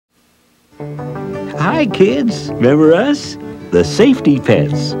Hi, kids. Remember us? The Safety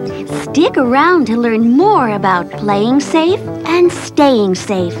Pets. Stick around to learn more about playing safe and staying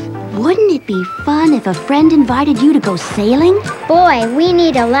safe. Wouldn't it be fun if a friend invited you to go sailing? Boy, we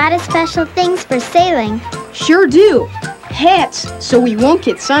need a lot of special things for sailing. Sure do. Hats so we won't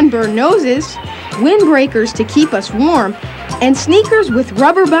get sunburned noses, windbreakers to keep us warm, and sneakers with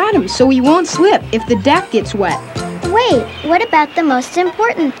rubber bottoms so we won't slip if the deck gets wet. Wait, what about the most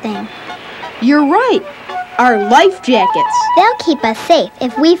important thing? You're right. Our life jackets. They'll keep us safe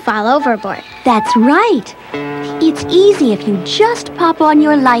if we fall overboard. That's right. It's easy if you just pop on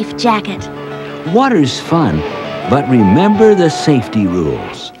your life jacket. Water's fun, but remember the safety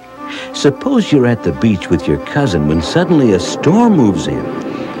rules. Suppose you're at the beach with your cousin when suddenly a storm moves in.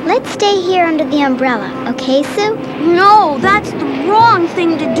 Let's stay here under the umbrella, okay, Sue? No, that's the wrong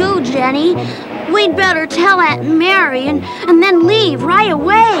thing to do, Jenny. We'd better tell Aunt Mary and then leave right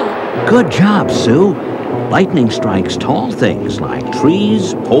away. Good job, Sue. Lightning strikes tall things like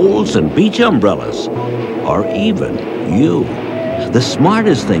trees, poles, and beach umbrellas. Or even you. The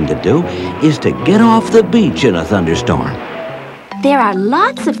smartest thing to do is to get off the beach in a thunderstorm. There are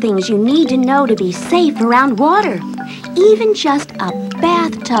lots of things you need to know to be safe around water. Even just a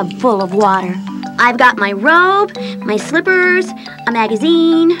bathtub full of water. I've got my robe, my slippers, a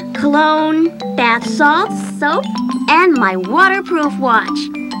magazine, cologne, bath salts, soap, and my waterproof watch.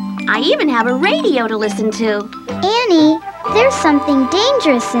 I even have a radio to listen to. Annie, there's something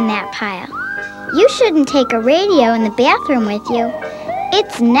dangerous in that pile. You shouldn't take a radio in the bathroom with you.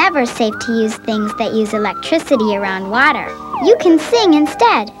 It's never safe to use things that use electricity around water. You can sing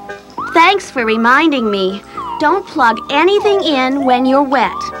instead. Thanks for reminding me. Don't plug anything in when you're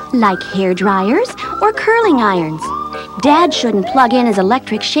wet, like hair dryers or curling irons. Dad shouldn't plug in his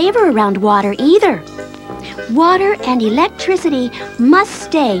electric shaver around water either. Water and electricity must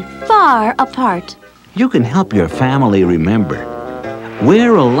stay far apart. You can help your family remember.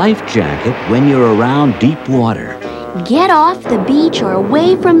 Wear a life jacket when you're around deep water. Get off the beach or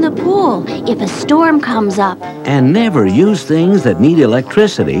away from the pool if a storm comes up. And never use things that need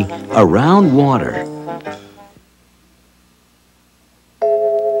electricity around water.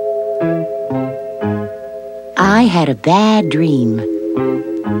 I had a bad dream.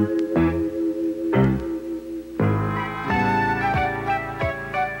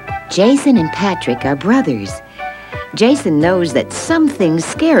 Jason and Patrick are brothers. Jason knows that some things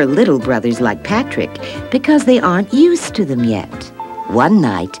scare little brothers like Patrick because they aren't used to them yet. One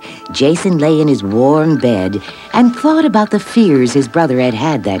night, Jason lay in his warm bed and thought about the fears his brother had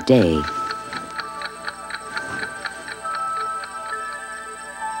had that day.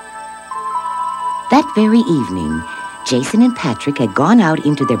 That very evening, Jason and Patrick had gone out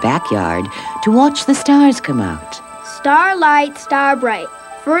into their backyard to watch the stars come out. Starlight, star bright,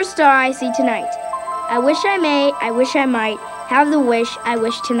 first star I see tonight. I wish I may, I wish I might, have the wish I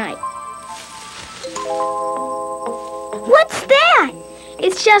wish tonight. What's that?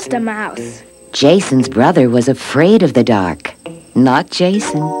 It's just a mouse. Jason's brother was afraid of the dark. Not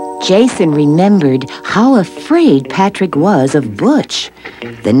Jason. Jason remembered how afraid Patrick was of Butch,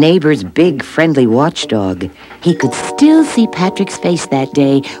 the neighbor's big friendly watchdog. He could still see Patrick's face that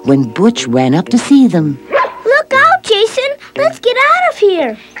day when Butch ran up to see them. Look out, Jason! Let's get out of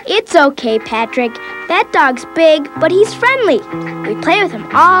here! It's okay, Patrick. That dog's big, but he's friendly. We play with him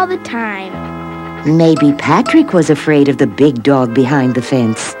all the time. Maybe Patrick was afraid of the big dog behind the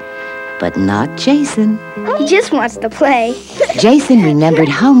fence, but not Jason. He just wants to play. Jason remembered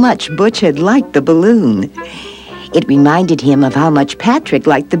how much Butch had liked the balloon. It reminded him of how much Patrick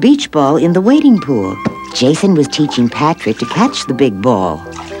liked the beach ball in the wading pool. Jason was teaching Patrick to catch the big ball.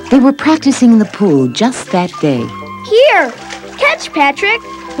 They were practicing in the pool just that day. Here, catch, Patrick.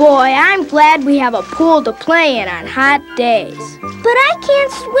 Boy, I'm glad we have a pool to play in on hot days. But I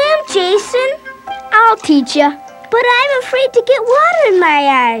can't swim, Jason. I'll teach you. But I'm afraid to get water in my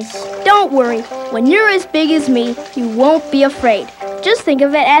eyes. Don't worry. When you're as big as me, you won't be afraid. Just think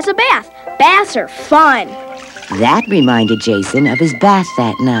of it as a bath. Baths are fun. That reminded Jason of his bath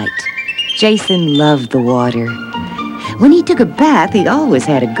that night. Jason loved the water. When he took a bath, he always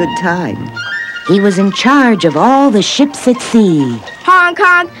had a good time. He was in charge of all the ships at sea. Honk,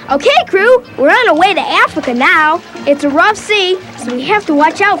 honk. Okay, crew, we're on our way to Africa now. It's a rough sea, so we have to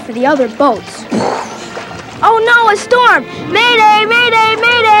watch out for the other boats. Oh no, a storm! Mayday, mayday,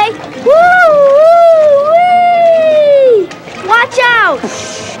 mayday! Woo-wee! Watch out!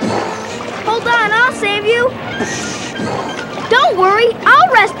 Hold on, I'll save you. Don't worry,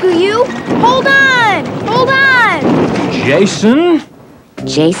 I'll rescue you. Hold on! Hold on! Jason?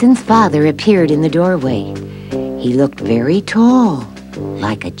 Jason's father appeared in the doorway. He looked very tall.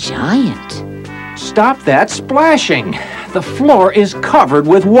 like a giant. Stop that splashing. The floor is covered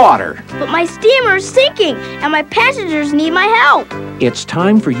with water. But my steamer is sinking, and my passengers need my help. It's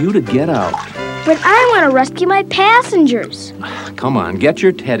time for you to get out. But I want to rescue my passengers. Come on, get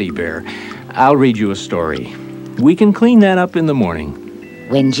your teddy bear. I'll read you a story. We can clean that up in the morning.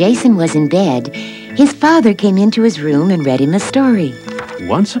 When Jason was in bed, his father came into his room and read him a story.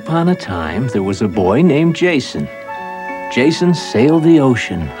 Once upon a time, there was a boy named Jason. Jason sailed the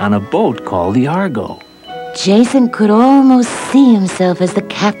ocean on a boat called the Argo. Jason could almost see himself as the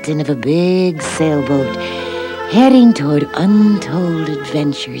captain of a big sailboat, heading toward untold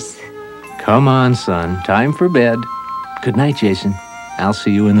adventures. Come on, son. Time for bed. Good night, Jason. I'll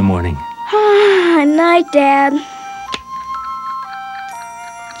see you in the morning. Night, Dad.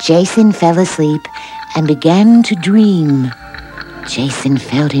 Jason fell asleep and began to dream. Jason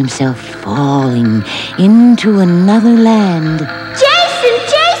felt himself falling into another land.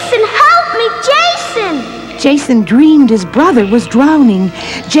 Jason, help me, Jason! Jason dreamed his brother was drowning.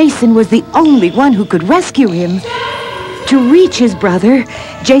 Jason was the only one who could rescue him. To reach his brother,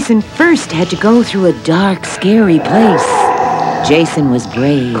 Jason first had to go through a dark, scary place. Jason was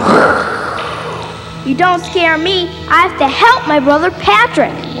brave. You don't scare me. I have to help my brother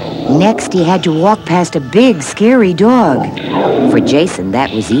Patrick. Next, he had to walk past a big, scary dog. For Jason,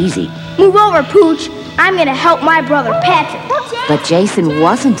 that was easy. Move over, Pooch. I'm going to help my brother Patrick. But Jason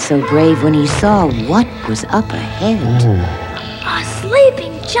wasn't so brave when he saw what was up ahead. A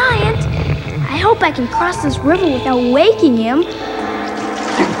sleeping giant? I hope I can cross this river without waking him.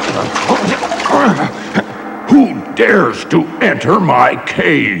 Who dares to enter my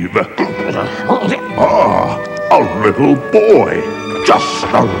cave? A little boy, just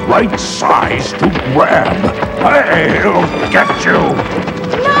the right size to grab. I'll get you.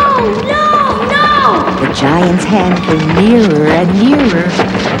 No! The giant's hand came nearer and nearer.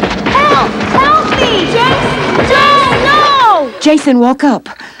 Help me, Jason! No! Jason woke up.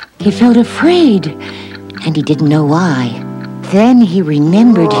 He felt afraid, and he didn't know why. Then he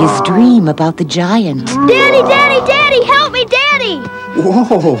remembered his dream about the giant. Daddy, help me, Daddy!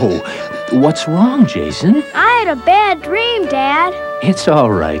 Whoa! What's wrong, Jason? I had a bad dream, Dad. It's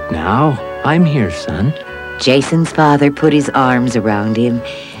all right now. I'm here, son. Jason's father put his arms around him.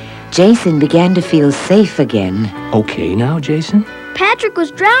 Jason began to feel safe again. Okay now, Jason? Patrick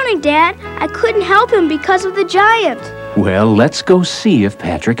was drowning, Dad. I couldn't help him because of the giant. Well, let's go see if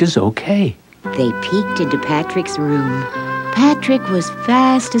Patrick is okay. They peeked into Patrick's room. Patrick was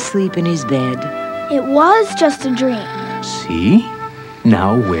fast asleep in his bed. It was just a dream. See?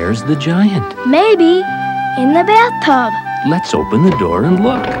 Now where's the giant? Maybe in the bathtub. Let's open the door and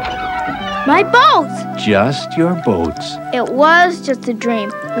look. My boat! Just your boats. It was just a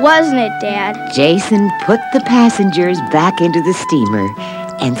dream, wasn't it, Dad? Jason put the passengers back into the steamer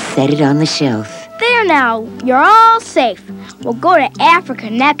and set it on the shelf. There now, you're all safe. We'll go to Africa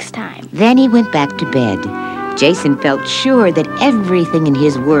next time. Then he went back to bed. Jason felt sure that everything in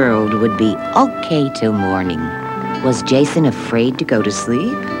his world would be okay till morning. Was Jason afraid to go to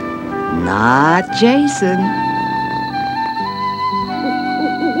sleep? Not Jason.